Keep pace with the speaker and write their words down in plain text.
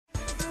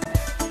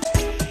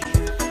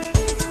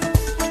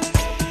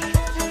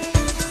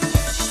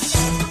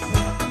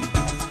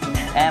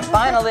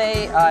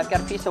finally, I've got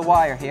a piece of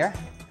wire here.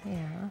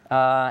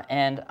 Yeah.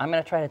 And I'm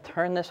going to try to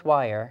turn this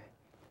wire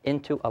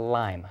into a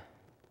lime.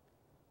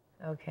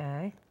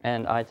 Okay.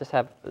 And I just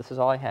have, this is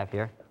all I have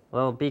here, a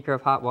little beaker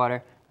of hot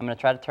water. I'm going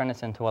to try to turn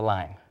this into a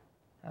lime.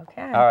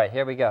 Okay. All right,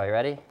 here we go. You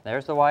ready?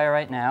 There's the wire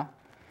right now.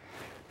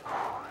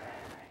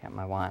 I got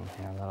my wand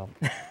here a little.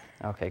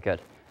 Okay, good.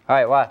 All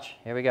right, watch.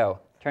 Here we go.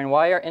 Turn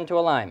wire into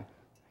a lime.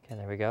 Okay,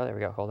 there we go. There we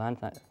go. Hold on.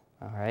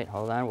 All right,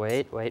 hold on.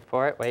 Wait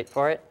for it. Wait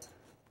for it.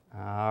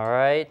 All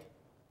right.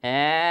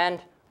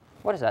 And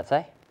what does that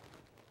say?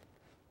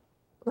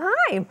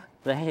 Lime.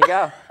 There you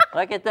go.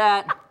 Look at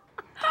that.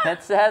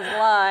 It says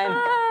lime.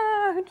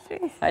 Oh,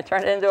 jeez. I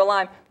turned it into a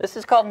lime. This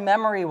is called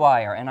memory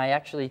wire, and I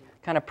actually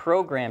kind of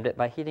programmed it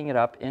by heating it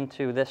up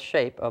into this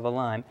shape of a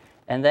lime.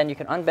 And then you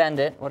can unbend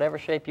it, whatever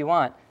shape you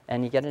want,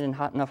 and you get it in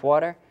hot enough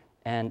water,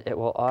 and it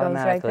will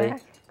automatically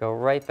go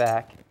right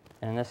back.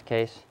 And in this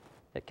case,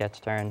 it gets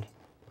turned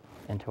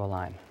into a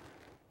lime.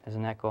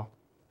 Isn't that cool?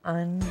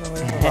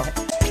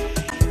 Unbelievable.